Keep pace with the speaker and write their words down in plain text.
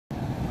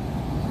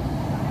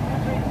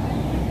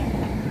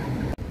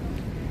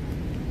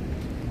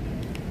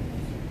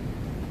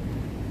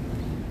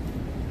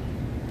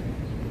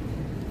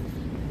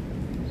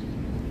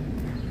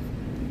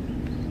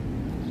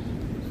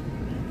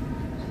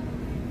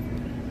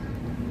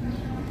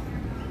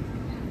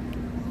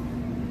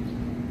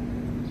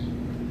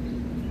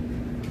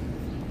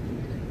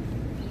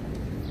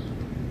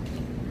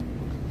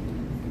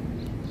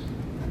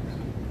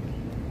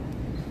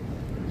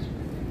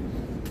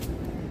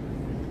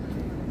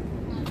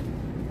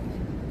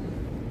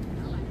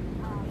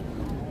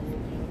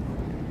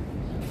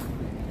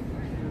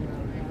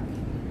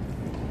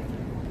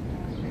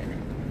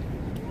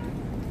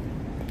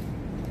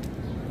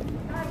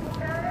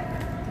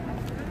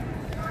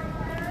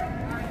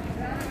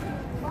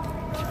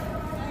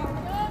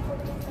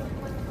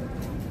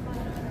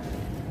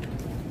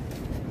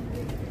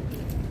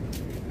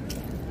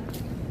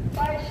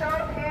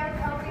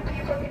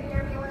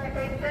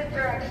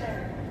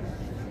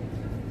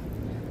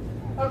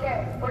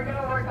Okay, we're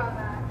gonna work on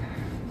that.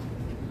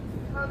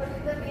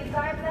 In the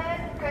meantime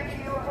then, could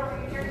you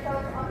arrange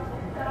yourself on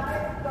this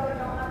side so you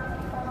don't have to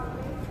keep on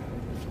moving?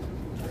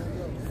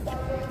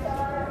 On this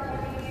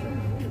side,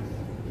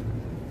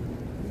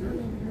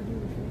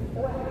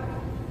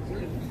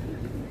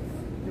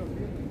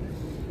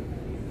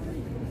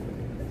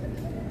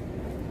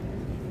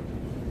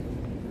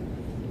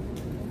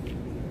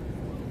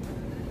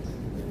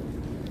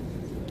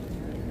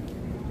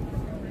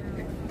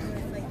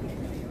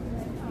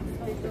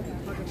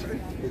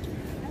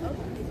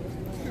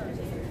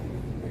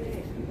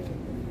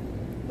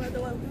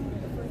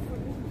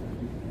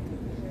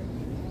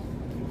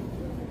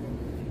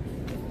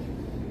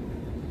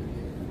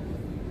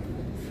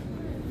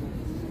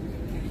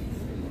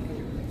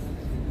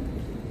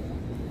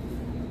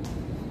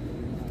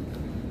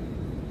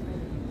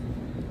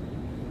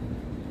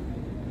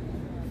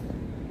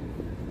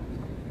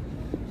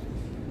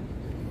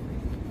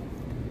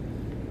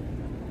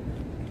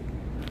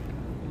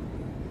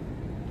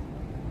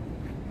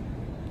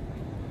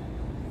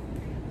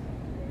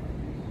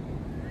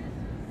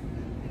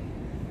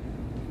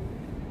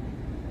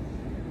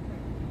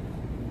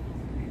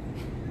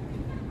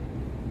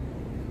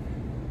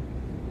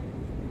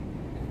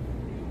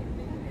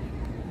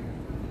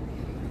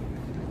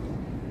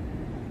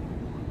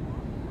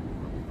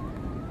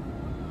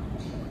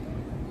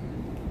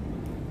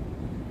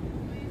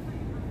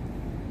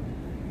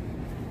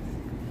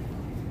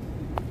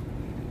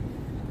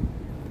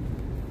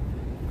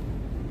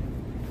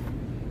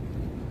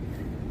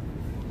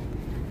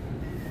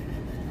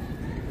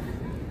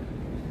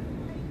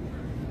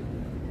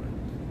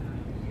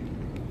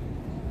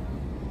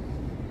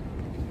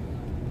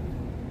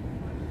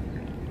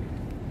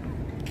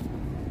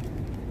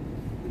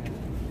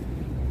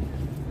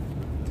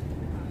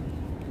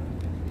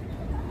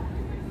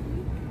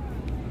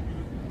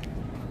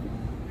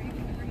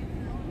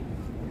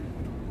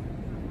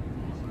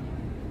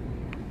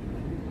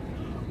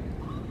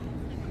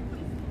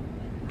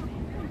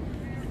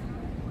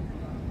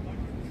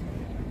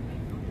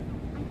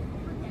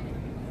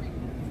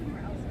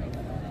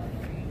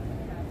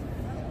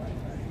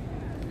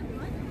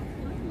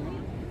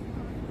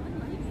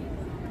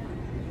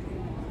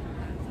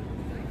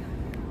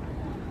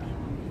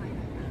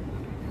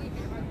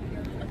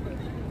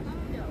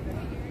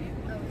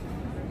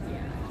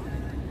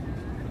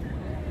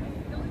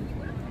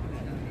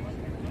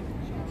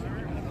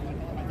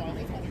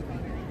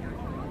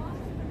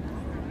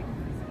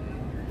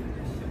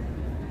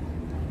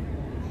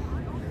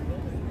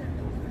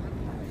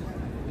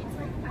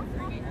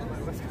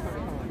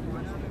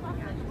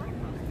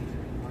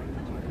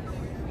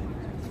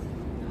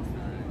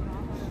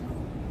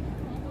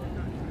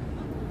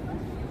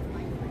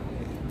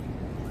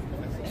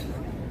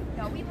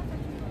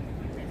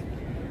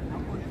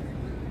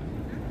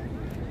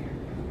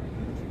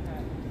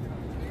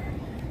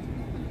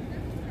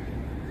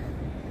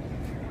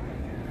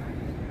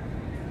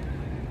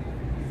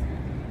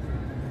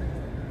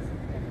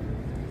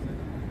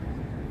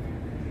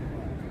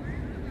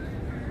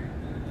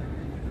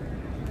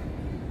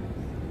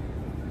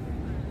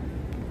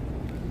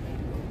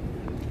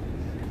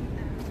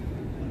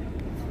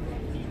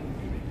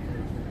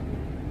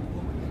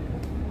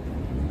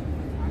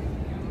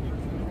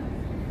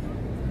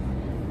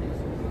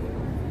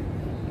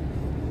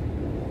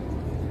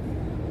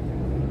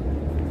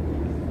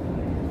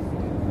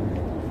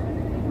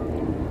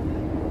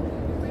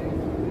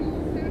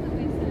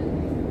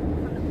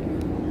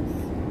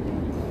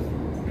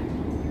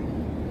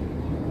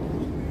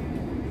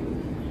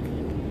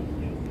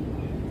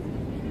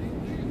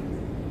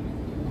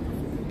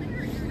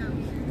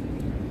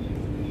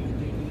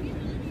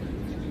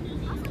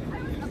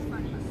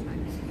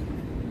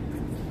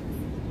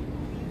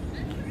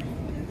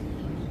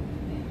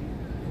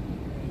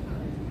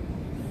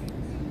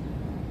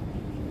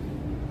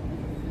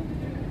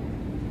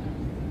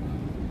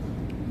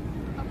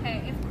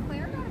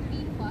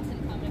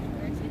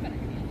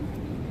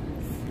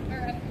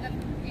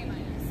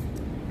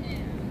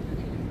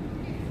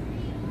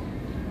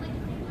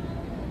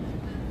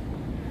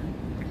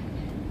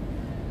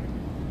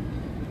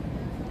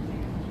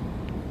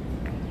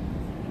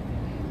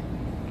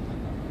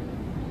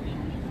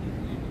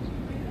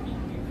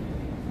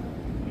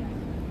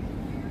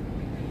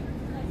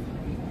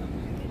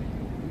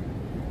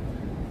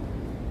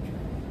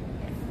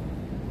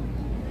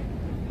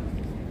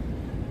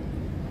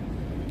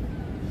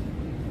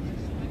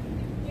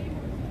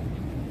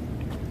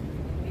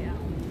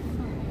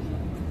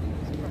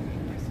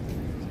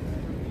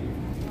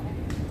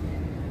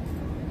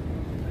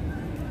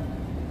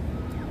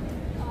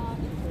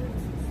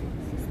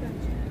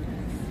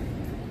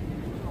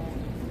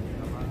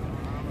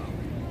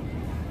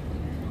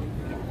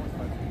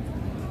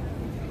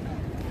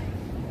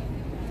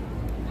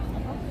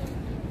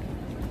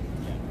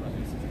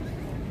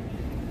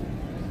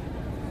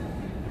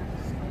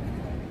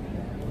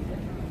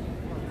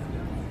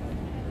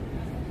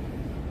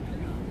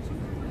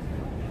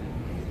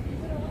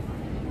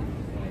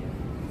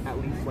 at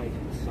least like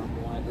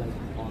somewhat like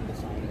on the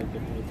sign of the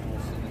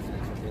protests, and it's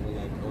really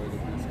like, oh, the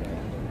peace guy,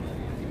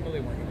 even though they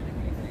weren't going to do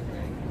anything,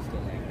 right?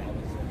 Still, like, that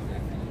was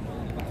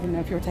I didn't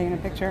know if you were taking a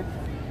picture.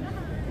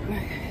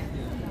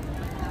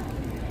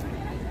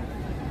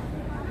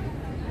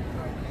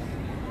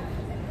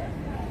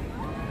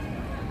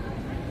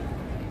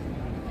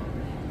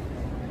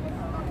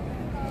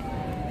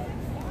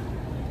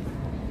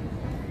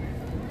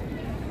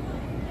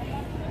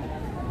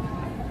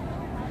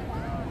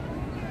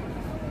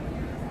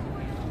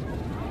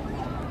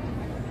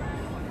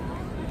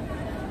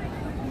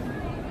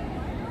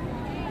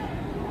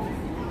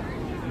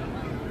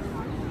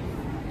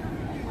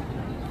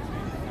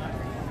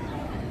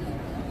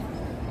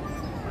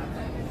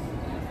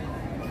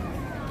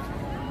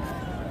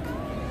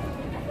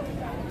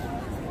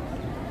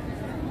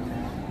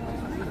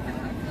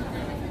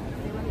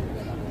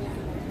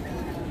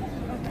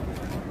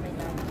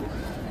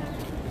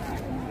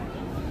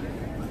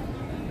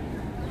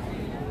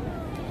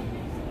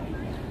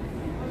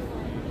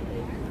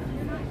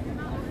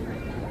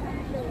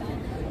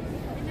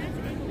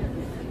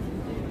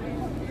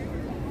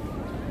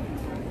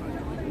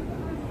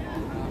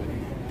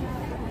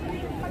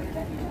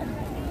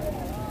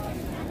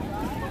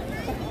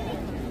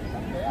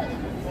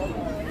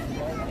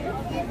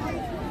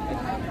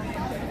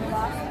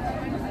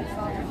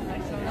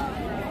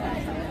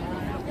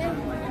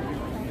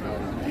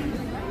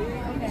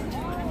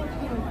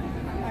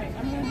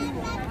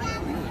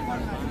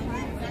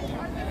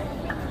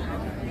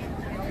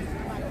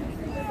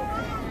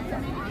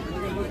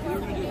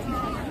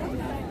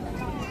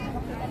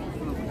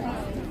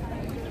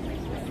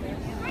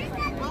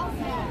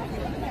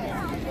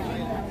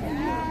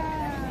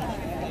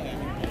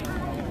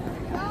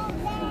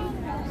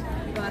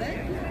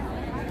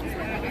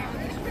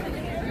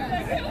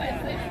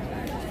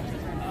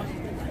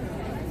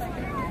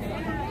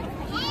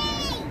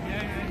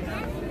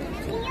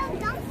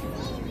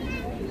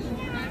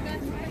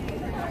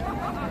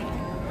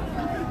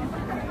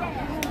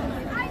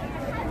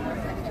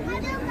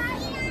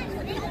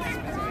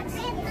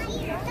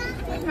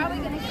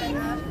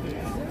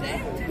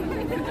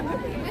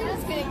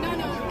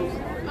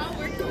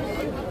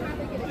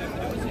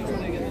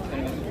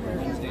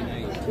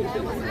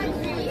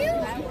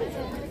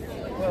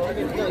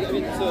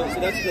 So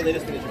that's the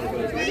latest thing that you're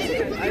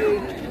proposing.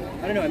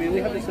 I don't know. I mean, we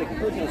have this like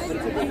protest, but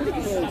it's like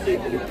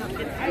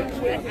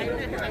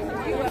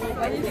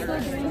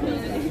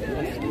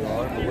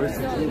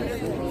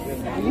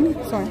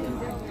Sorry.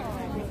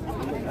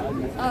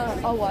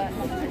 Oh, what?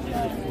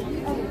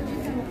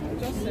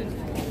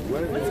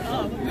 What's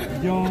up?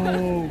 Yo.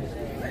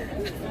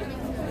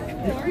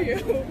 How are you?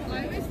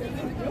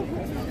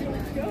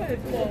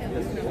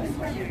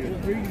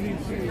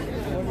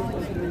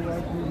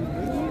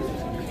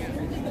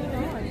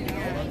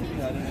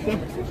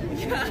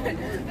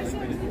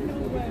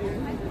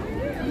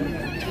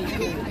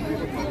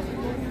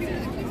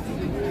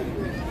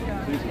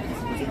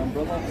 It's an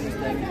umbrella and a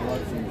standing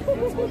block, and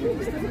that's why we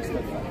just take a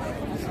step back.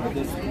 So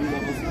there's 3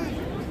 levels.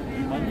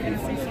 You might be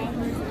find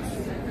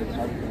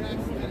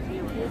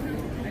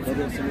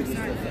that so we just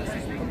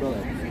umbrella.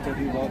 We're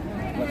talking about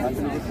what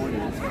happened in the 4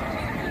 years.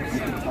 You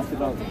can talk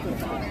about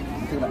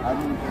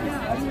admin police.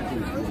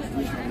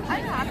 I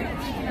have it.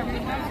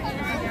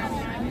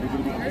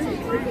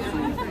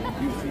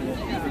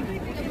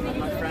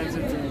 My friends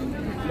have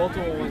been,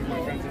 multiple ones my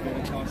friends have been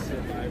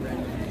accosted by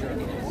random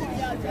journalists.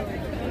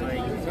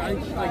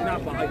 Like not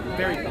by,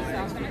 very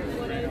biased people.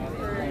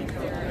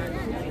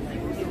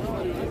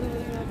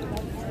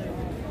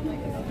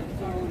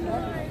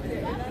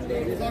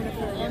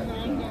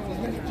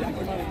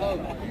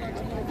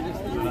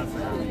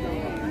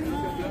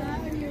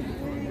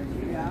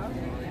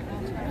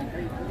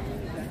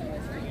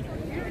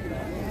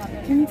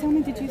 Can you tell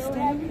me, did you stay?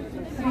 Have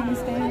you been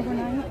staying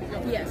overnight?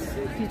 Yes.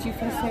 Did you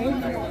feel safe?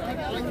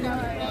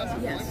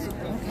 Yes.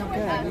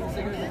 Okay,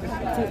 good.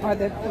 So are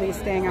the police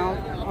staying out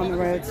on the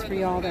roads for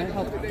y'all to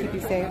help keep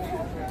you safe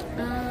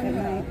at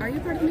night? Are you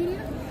part of the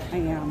media? I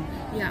am.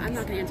 Yeah, I'm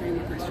not going to answer any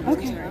more questions.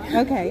 Okay. I'm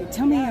sorry. Okay.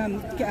 Tell me,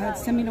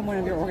 send me to one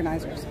of your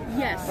organizers.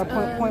 Yes. Or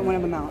point one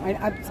of them out.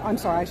 I'm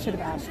sorry, I should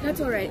have asked. That's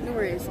all right. No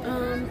worries.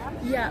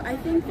 Yeah, I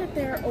think that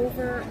they're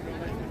over,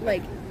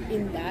 like,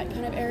 in that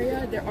kind of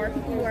area. There are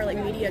people who are, like,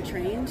 media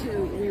trained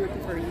who we would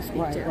prefer you speak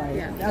to. Right.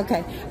 Yeah.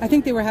 Okay. I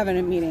think they were having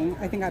a meeting.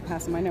 I think I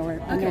passed them. I know where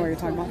you're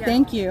talking about. Yeah.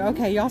 Thank you.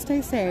 Okay, y'all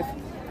stay safe.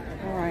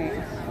 All right.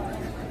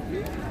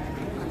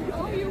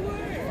 Oh, you were.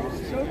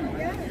 So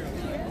good.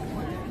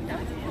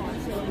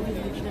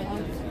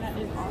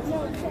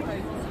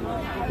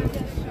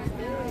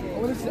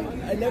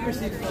 I never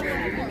see photos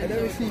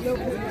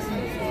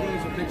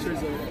or pictures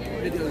or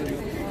videos of you.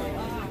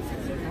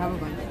 Have a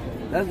bunch.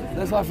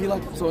 That's why I feel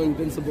like I'm so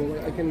invincible.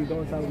 Like I can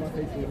go inside with my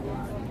face. Wait,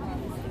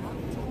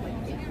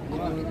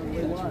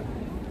 what?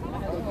 I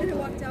could have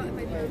walked out if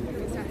I drove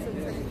the steps of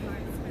the second car.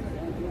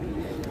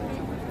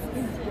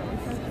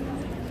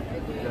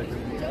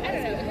 I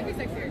don't know. It could be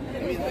sexier. I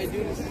mean, I do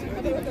this. I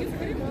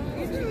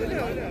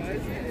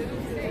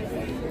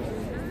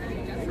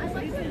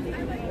like it.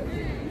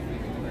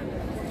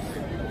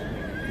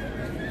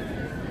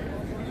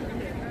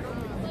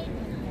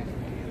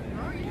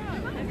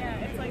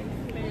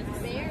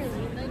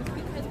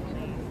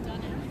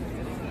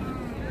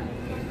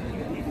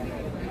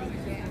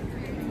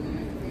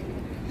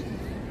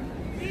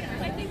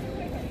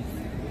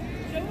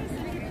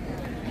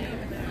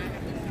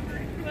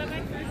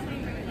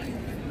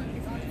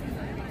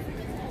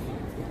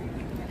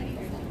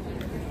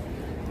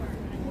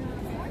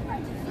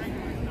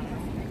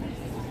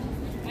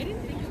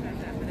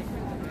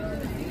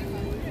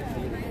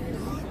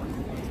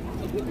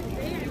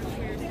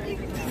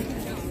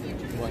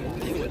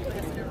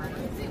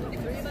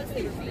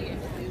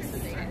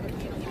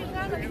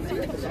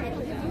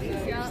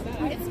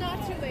 It's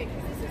not too late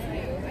because this is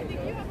new. I think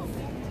you have a lot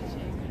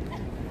teaching.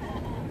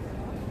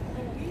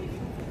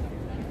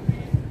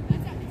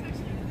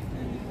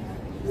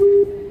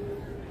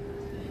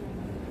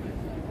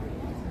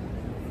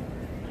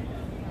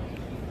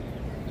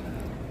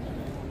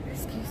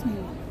 Excuse me.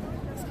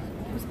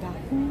 Those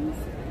bathrooms?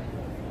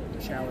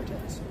 Shower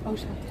tips. Oh,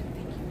 shower tip.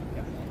 Thank you.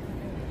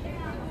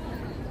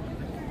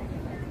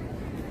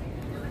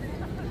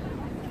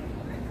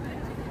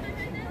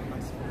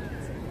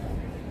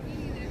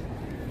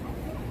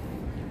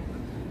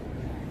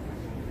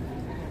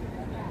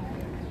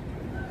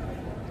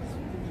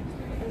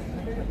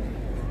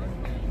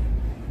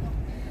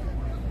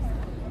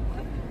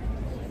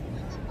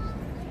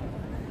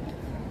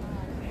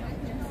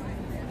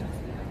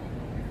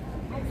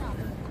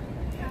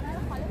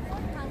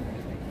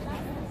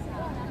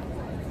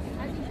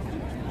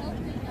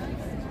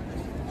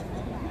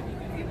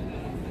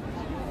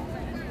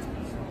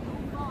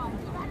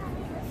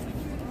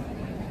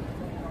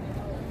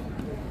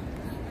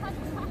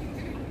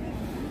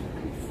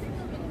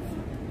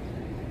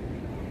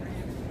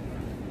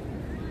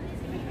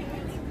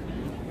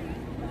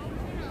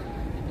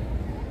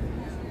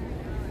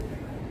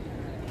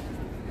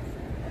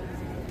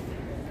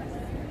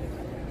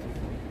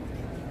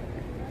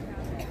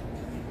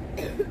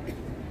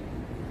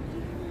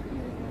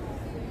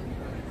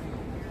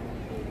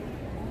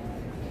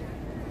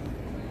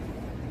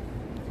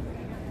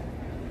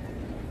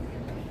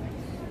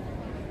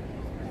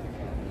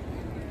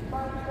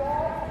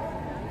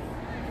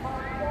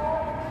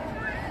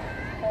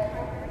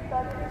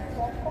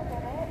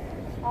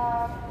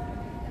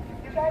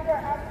 You guys are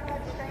acting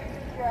like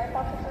strangers here. I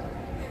thought this was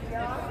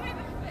young.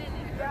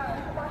 Yeah,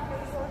 come on,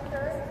 get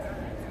closer.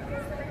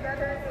 Get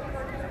together and get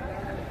closer.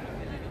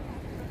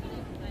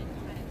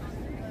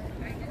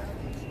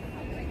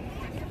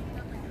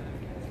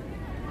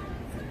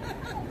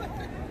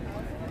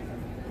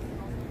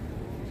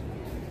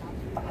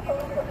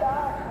 Close the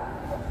back.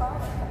 Close the front.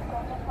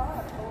 Close the front.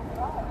 Close the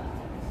front.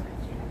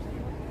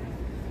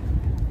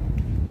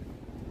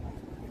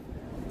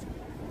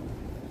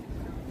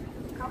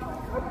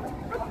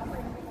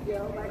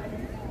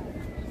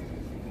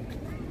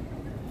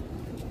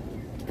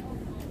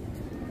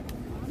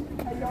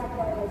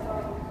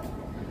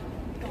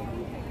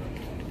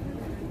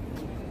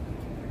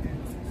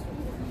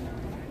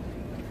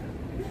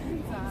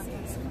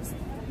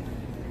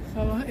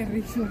 Hello,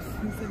 everyone.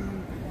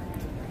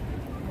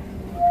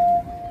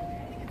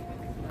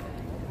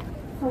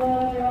 Hello,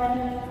 everyone.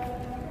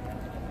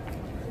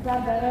 Is that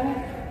better?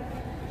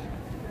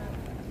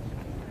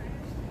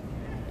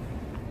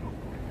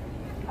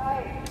 Hi.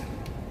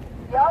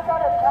 Y'all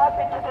gotta tap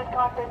into this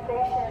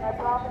conversation. I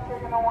promise you're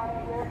gonna want to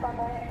hear from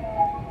it,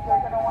 and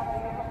you're gonna want to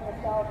hear from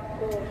yourself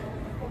too.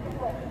 This is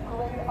a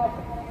great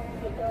opportunity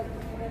to build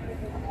community if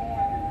you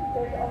can.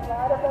 There's a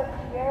lot of us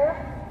here.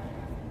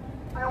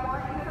 I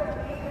want you to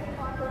leave this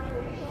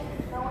conversation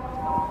knowing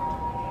how to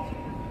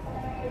leave and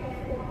then get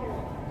into it.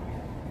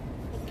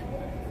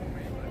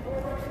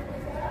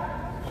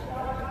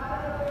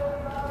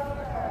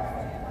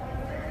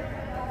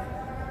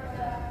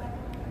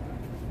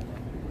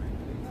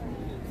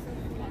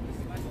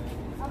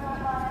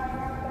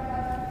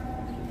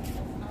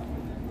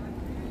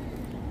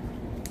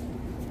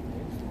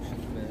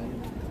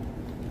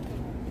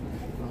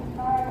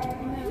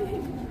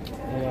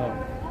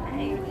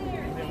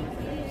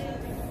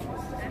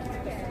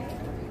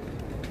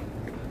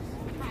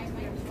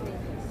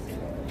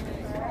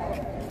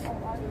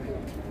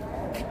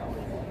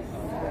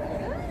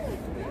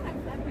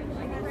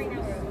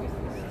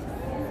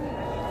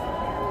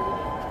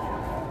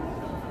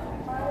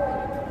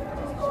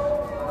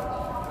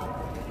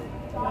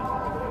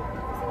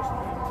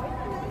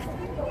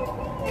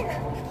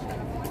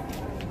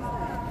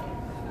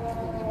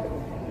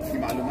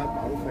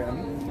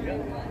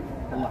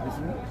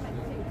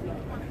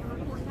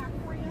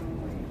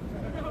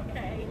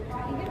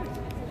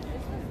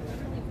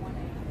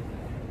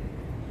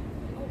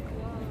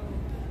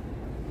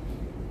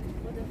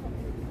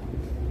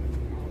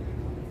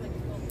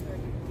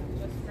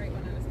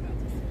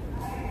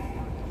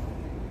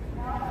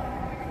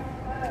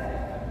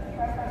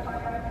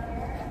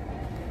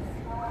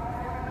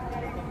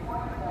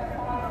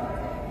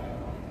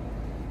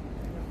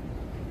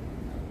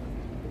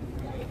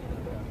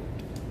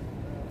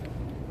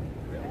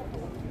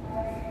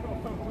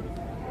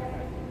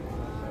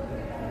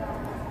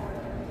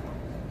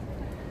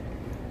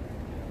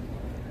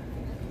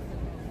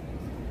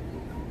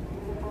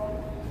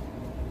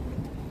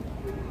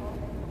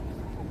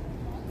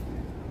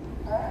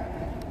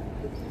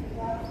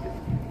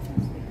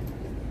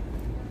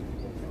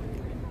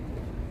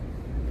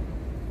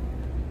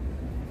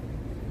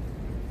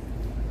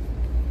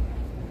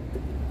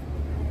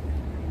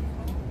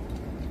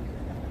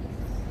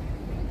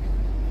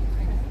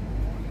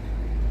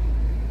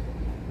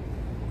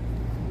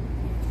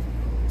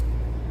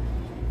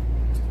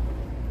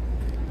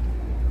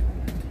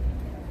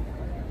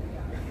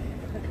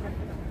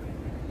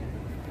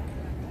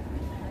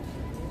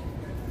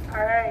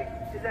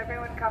 is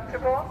everyone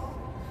comfortable?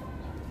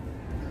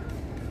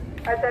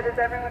 I said, is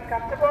everyone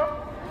comfortable?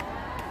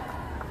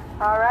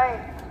 All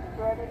right,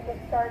 you ready to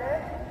get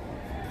started?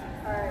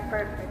 All right,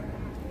 perfect.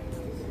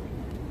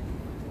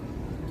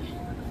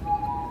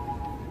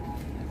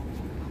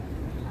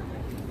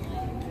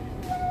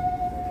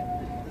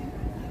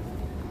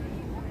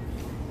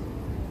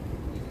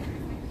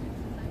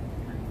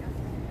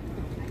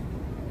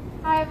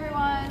 Hi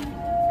everyone.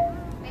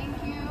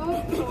 Thank you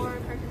for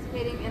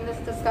participating in this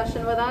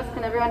discussion with us.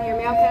 Can everyone hear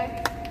me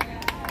okay?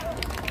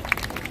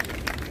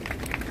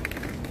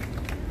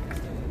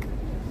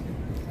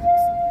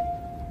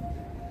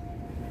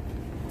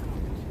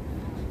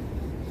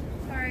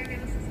 Sorry,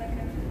 give us a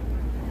second.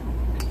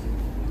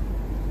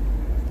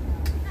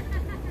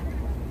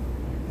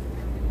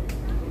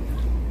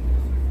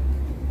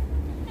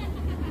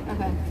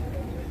 Okay.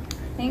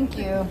 Thank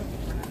you.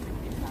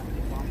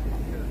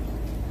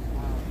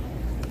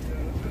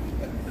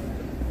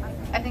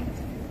 I think it's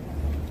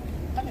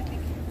okay, thank you.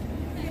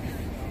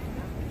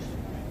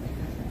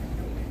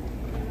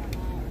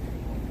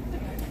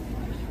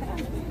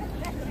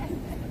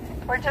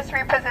 We're just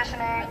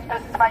repositioning.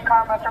 This is my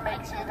karma for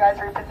making you guys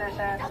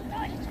reposition.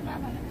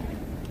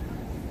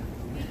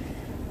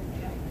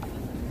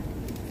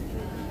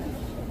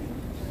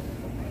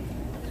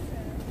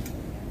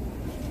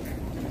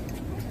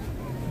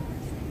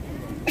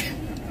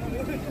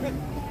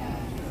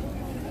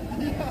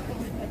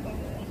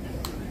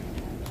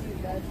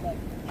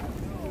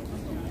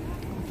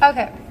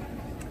 Okay.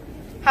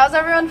 How's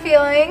everyone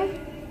feeling?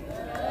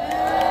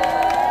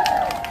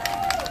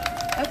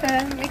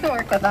 Okay, we can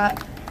work with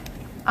that.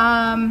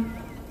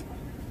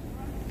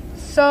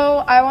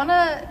 So I want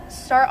to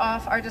start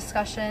off our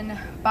discussion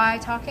by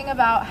talking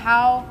about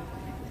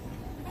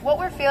what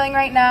we're feeling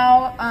right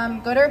now,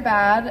 good or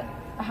bad,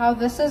 how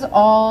this is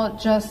all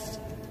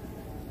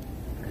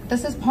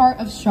this is part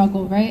of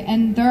struggle, right?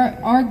 And there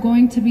are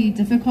going to be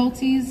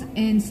difficulties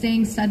in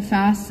staying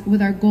steadfast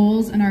with our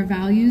goals and our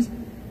values.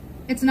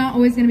 It's not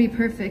always going to be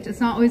perfect. It's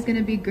not always going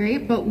to be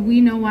great, but we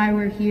know why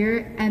we're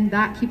here, and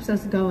that keeps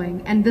us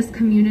going. And this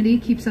community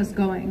keeps us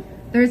going.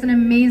 There's an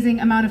amazing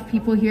amount of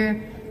people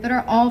here that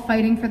are all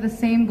fighting for the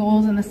same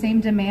goals and the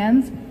same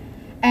demands.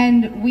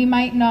 And we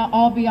might not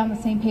all be on the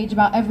same page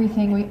about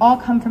everything. We all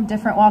come from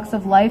different walks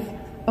of life,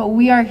 but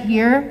we are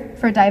here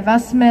for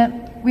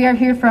divestment. We are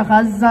here for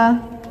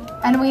Gaza,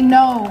 and we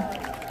know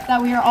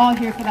that we are all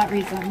here for that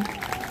reason.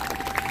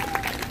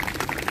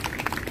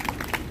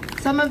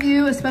 Some of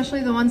you,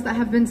 especially the ones that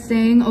have been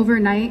staying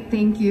overnight,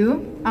 thank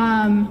you.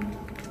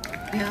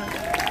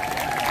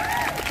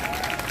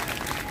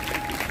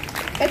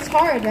 It's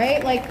hard,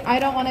 right? Like, I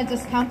don't want to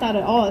discount that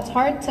at all. It's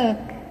hard to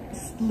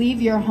leave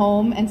your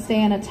home and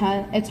stay in a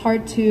tent. It's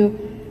hard to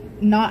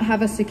not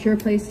have a secure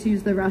place to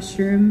use the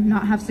restroom,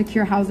 not have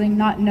secure housing,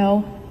 not know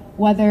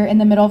whether in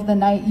the middle of the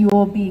night you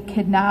will be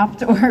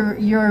kidnapped or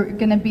you're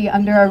going to be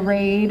under a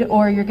raid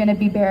or you're going to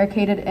be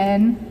barricaded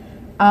in.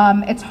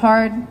 It's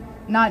hard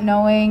not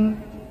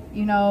knowing,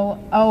 you know,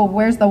 oh,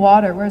 where's the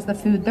water, where's the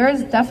food?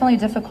 There's definitely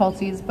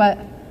difficulties, but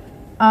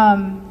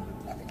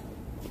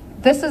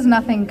this is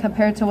nothing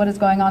compared to what is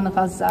going on in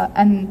Gaza.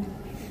 And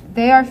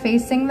they are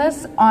facing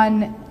this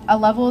on a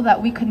level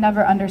that we could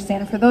never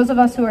understand. For those of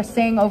us who are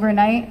staying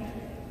overnight,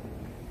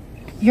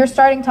 you're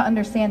starting to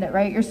understand it,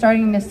 right? You're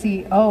starting to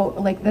see, oh,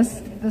 like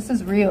this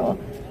is real.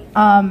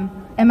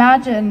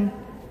 Imagine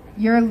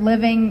you're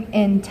living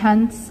in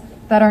tents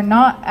that are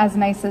not as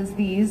nice as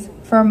these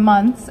for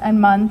months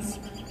and months,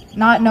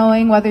 not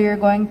knowing whether you're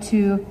going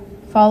to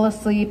fall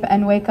asleep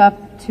and wake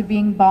up to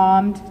being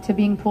bombed, to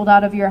being pulled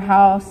out of your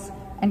house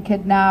and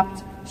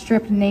kidnapped,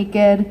 stripped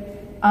naked,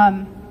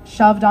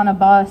 shoved on a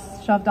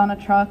bus, shoved on a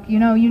truck. You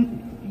know,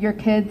 your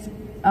kids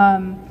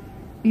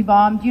be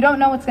bombed. You don't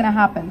know what's gonna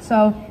happen.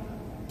 So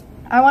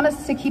I want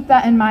us to keep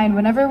that in mind.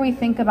 Whenever we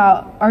think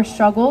about our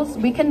struggles,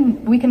 we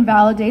can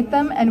validate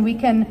them and we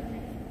can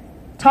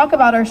talk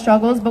about our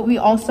struggles, but we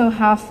also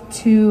have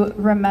to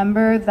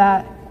remember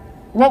that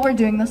what we're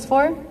doing this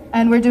for,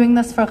 and we're doing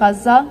this for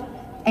Gaza,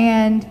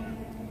 and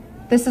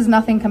this is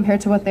nothing compared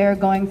to what they're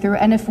going through.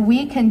 And if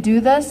we can do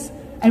this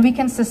and we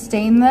can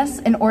sustain this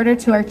in order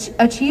to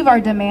achieve our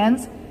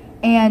demands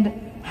and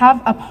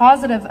have a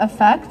positive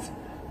effect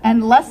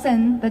and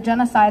lessen the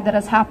genocide that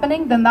is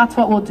happening, then that's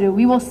what we'll do.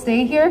 We will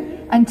stay here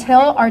until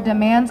our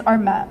demands are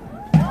met.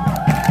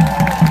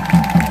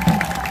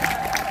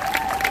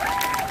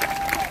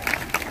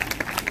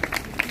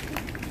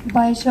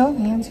 By a show of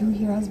hands, who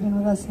here has been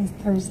with us since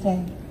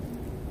Thursday?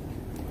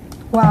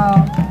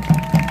 Wow.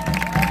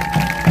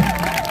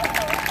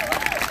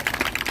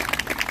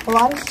 A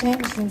lot has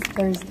changed since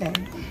Thursday.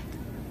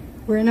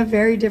 We're in a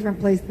very different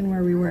place than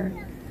where we were.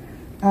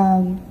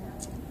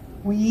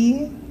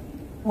 We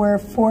were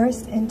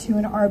forced into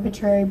an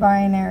arbitrary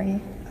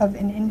binary of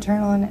an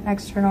internal and an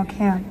external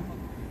camp.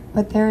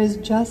 But there is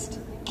just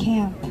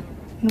camp,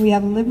 and we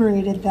have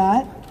liberated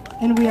that,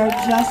 and we are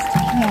just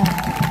camp.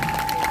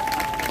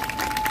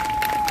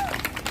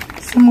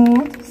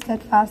 Smooth,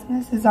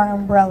 steadfastness is our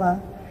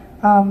umbrella.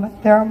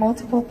 There are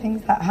multiple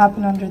things that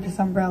happen under this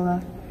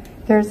umbrella.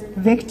 there's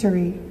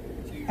victory.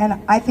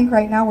 And I think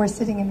right now we're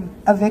sitting in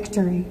a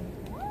victory.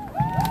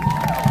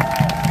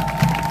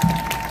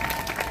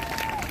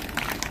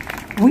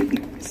 We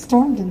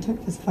stormed and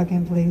took this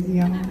fucking place,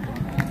 yo.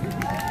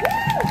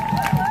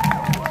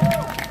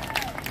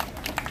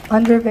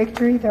 Under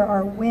victory, there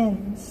are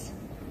wins.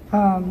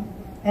 And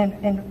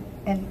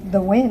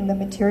the win, the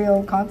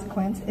material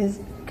consequence, is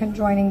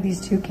conjoining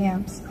these two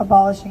camps,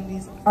 abolishing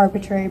these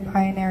arbitrary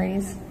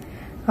binaries.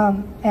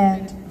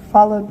 And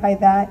followed by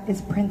that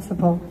is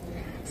principle.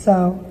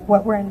 So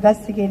what we're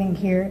investigating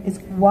here is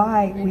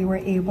why we were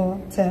able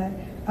to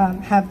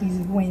have these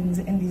wins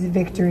and these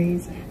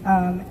victories,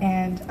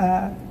 and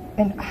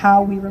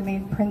how we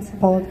remain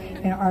principled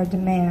in our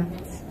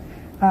demands.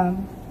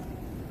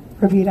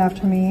 Repeat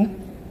after me.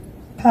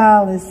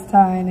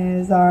 Palestine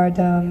is our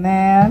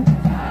demand.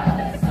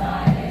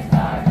 Palestine is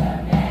our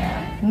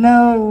demand.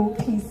 No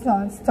peace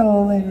on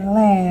stolen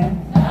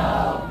land.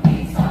 No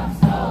peace on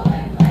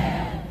stolen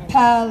land.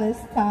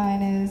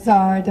 Palestine is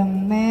our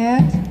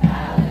demand.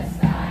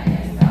 Palestine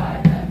is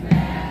our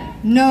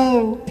demand.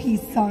 No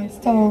peace on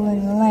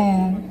stolen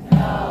land.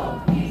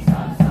 No peace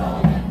on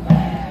stolen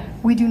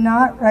land. We do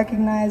not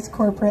recognize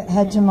corporate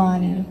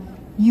hegemony.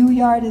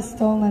 U-Yard is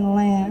stolen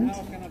land,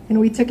 and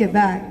we took it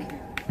back.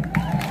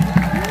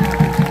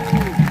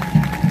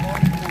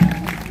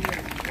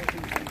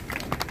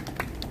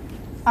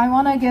 I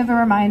want to give a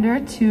reminder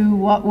to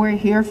what we're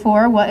here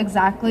for, what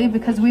exactly,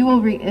 because we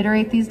will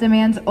reiterate these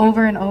demands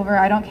over and over.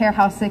 I don't care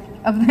how sick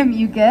of them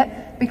you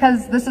get,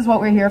 because this is what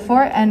we're here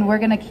for, and we're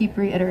going to keep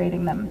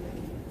reiterating them.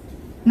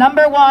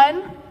 Number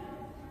one,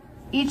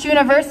 each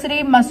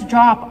university must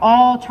drop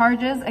all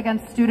charges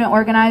against student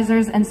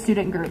organizers and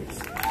student groups.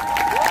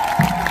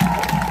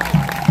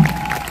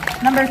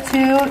 Number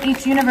two,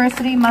 each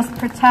university must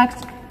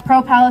protect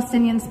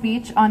pro-Palestinian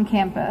speech on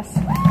campus.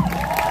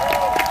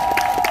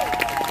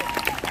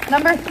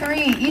 Number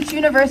three, each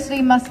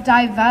university must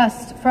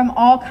divest from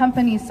all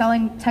companies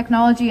selling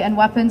technology and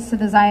weapons to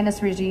the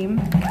Zionist regime.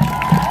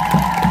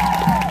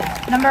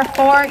 Number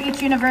four,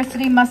 each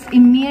university must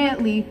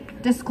immediately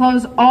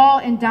disclose all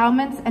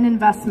endowments and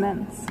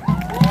investments.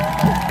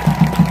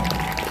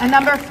 And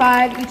number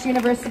five, each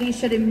university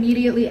should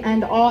immediately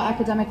end all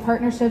academic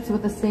partnerships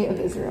with the State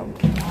of Israel.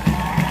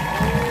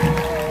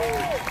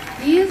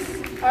 These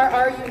are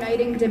our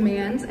uniting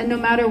demands, and no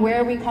matter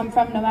where we come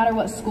from, no matter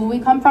what school we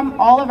come from,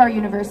 all of our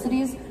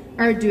universities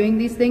are doing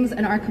these things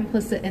and are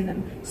complicit in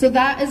them. So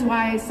that is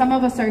why some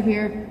of us are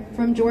here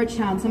from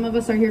Georgetown, some of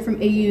us are here from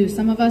AU,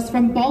 some of us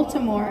from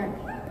Baltimore,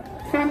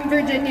 from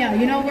Virginia.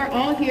 You know, we're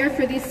all here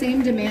for these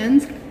same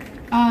demands,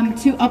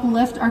 to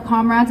uplift our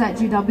comrades at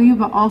GW,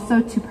 but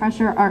also to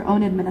pressure our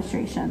own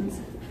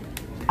administrations.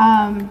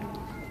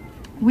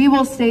 We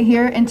will stay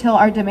here until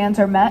our demands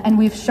are met, and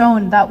we've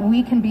shown that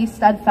we can be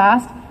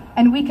steadfast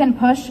and we can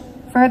push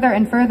further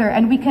and further,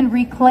 and we can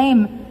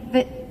reclaim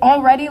the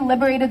already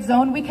liberated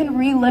zone. We can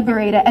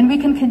re-liberate it, and we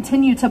can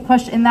continue to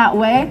push in that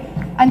way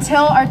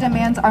until our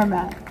demands are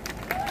met.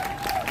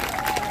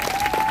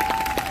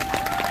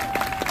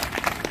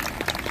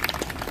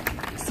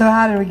 So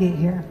how did we get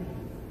here?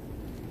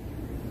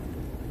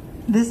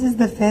 This is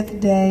the 5th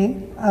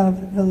day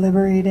of the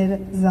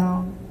liberated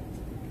zone.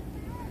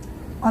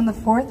 On the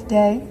 4th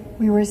day,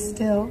 we were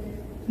still,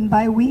 and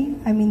by we,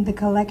 I mean the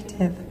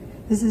collective.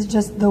 This is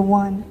just the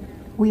one.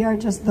 We are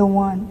just the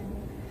one.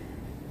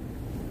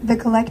 The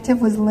collective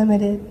was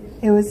limited,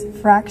 it was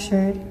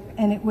fractured,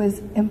 and it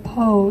was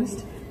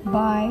imposed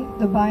by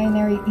the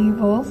binary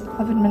evils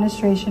of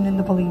administration and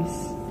the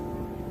police.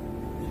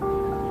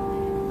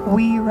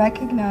 We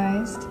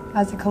recognized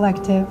as a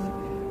collective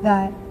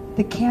that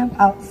the camp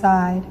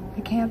outside,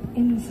 the camp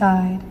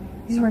inside,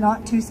 these were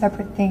not two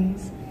separate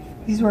things.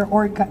 These were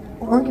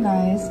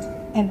organized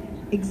and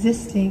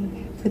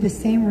existing for the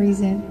same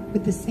reason,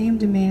 with the same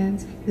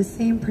demands, the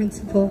same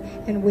principle,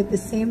 and with the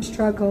same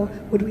struggle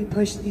would we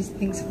push these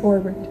things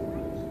forward.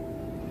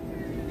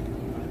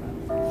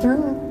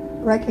 Through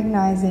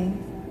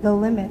recognizing the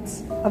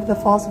limits of the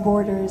false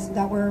borders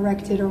that were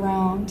erected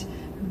around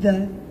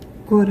the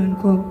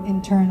quote-unquote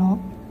internal,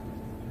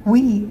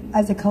 we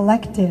as a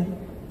collective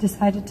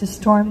decided to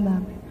storm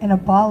them and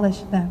abolish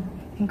them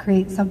and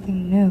create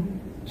something new.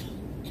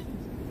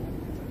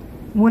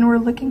 When we're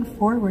looking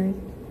forward,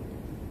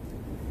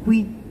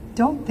 we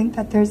don't think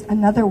that there's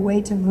another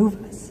way to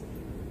move us.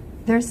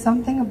 There's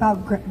something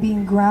about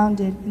being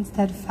grounded in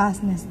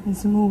steadfastness and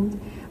smooth.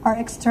 Our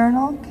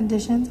external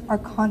conditions are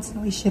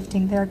constantly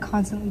shifting, they're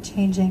constantly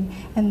changing,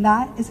 and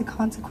that is a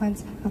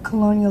consequence of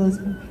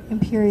colonialism,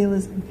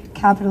 imperialism,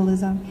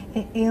 capitalism.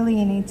 It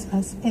alienates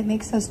us, it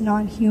makes us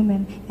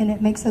non-human, and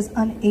it makes us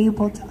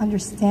unable to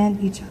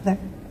understand each other.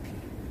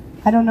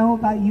 I don't know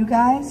about you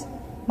guys,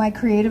 my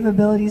creative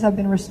abilities have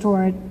been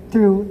restored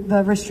through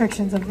the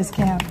restrictions of this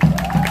camp.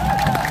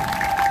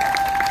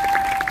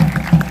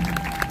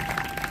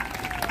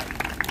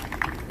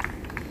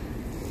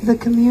 The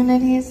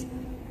community's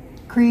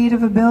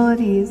creative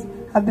abilities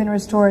have been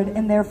restored,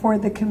 and therefore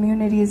the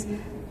community's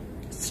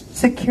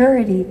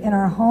security in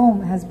our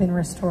home has been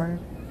restored.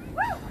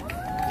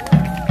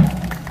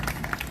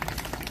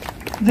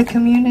 The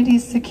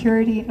community's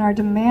security and our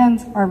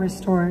demands are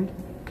restored.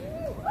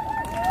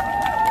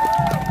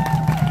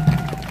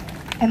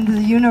 And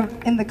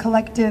the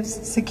collective's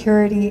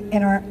security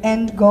in our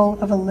end goal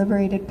of a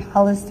liberated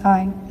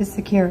Palestine is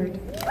secured.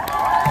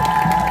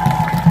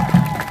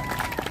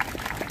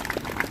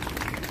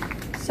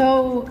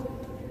 So,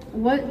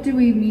 what do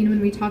we mean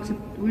when we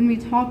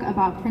talk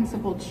about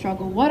principled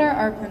struggle? What are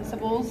our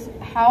principles?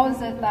 How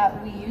is it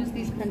that we use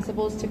these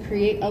principles to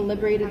create a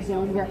liberated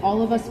zone where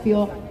all of us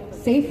feel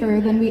safer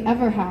than we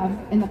ever have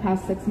in the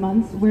past 6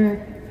 months,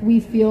 where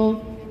we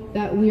feel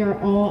that we are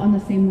all on the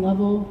same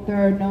level? There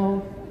are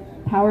no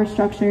power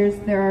structures,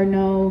 there are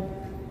no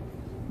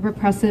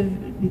repressive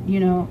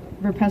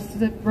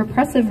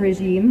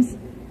regimes.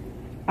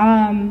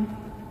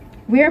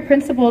 We are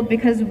principled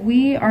because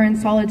we are in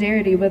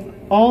solidarity with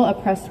all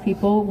oppressed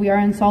people. We are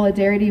in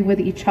solidarity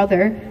with each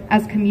other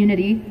as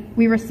community.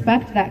 We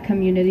respect that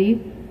community.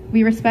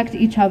 We respect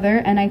each other,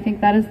 and I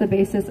think that is the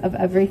basis of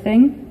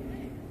everything.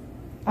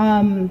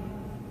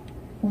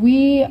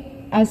 We,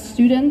 as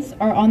students,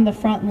 are on the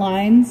front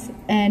lines,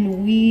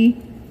 and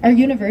our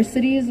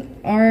universities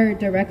are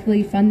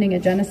directly funding a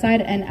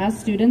genocide, and as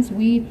students,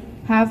 we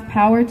have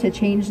power to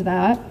change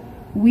that.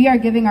 We are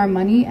giving our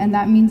money, and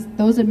that means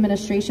those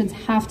administrations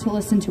have to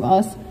listen to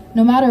us.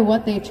 No matter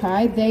what they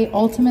try, they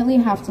ultimately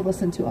have to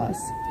listen to us.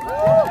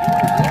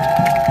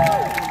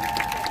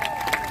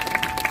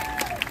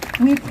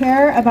 We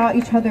care about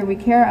each other. We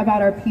care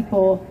about our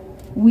people.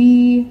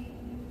 We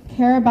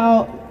care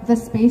about the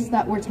space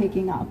that we're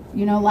taking up.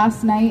 You know,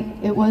 last night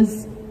it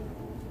was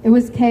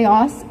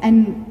chaos,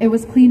 and it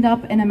was cleaned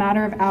up in a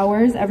matter of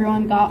hours.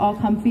 Everyone got all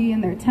comfy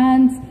in their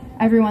tents.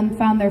 Everyone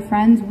found their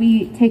friends.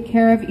 We take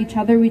care of each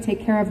other. We take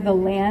care of the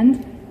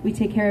land. We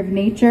take care of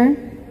nature.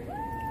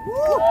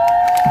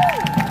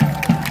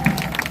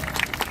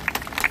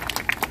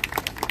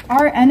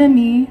 Our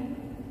enemy,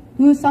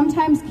 who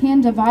sometimes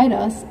can divide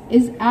us,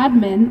 is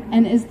admin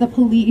and is the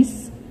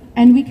police,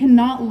 and we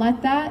cannot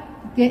let that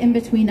get in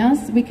between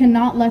us. We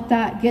cannot let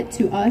that get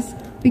to us,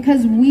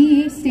 because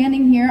we,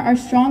 standing here, are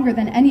stronger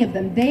than any of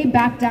them. They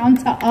back down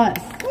to us.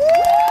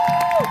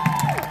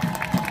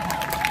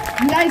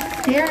 You guys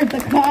scared the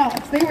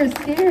cops. They were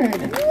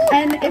scared.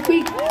 And if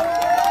we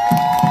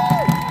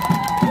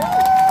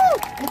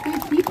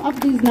keep up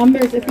these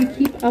numbers, if we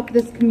keep up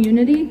this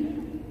community,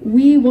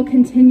 we will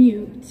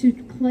continue to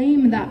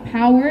claim that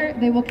power.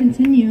 They will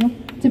continue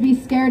to be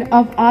scared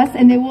of us,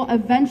 and they will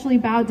eventually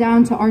bow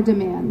down to our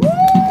demands.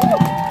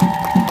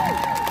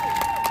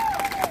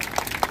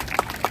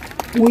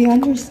 We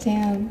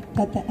understand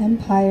that the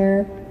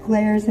empire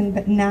glares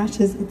and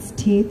gnashes its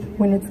teeth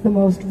when it's the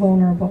most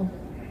vulnerable.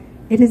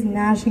 It is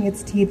gnashing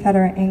its teeth at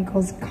our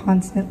ankles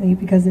constantly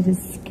because it is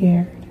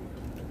scared.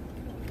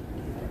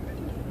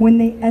 When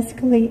they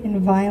escalate in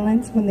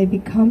violence, when they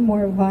become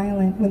more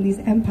violent, when these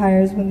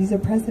empires, when these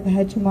oppressive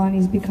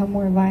hegemonies become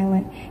more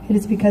violent, it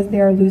is because they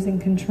are losing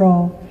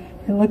control.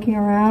 And looking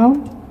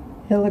around,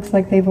 it looks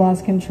like they've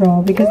lost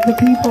control because the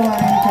people are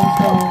in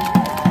control.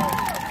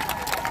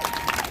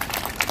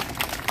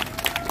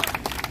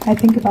 I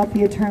think about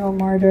the eternal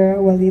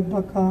martyr, Walid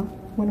Baka.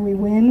 When we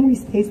win, we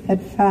stay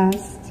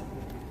steadfast.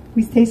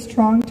 We stay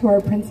strong to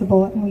our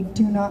principle, and we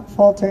do not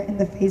falter in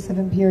the face of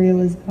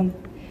imperialism.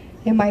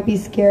 It might be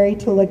scary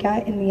to look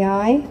at in the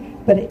eye,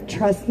 but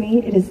trust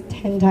me, it is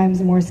 10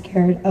 times more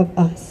scared of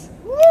us.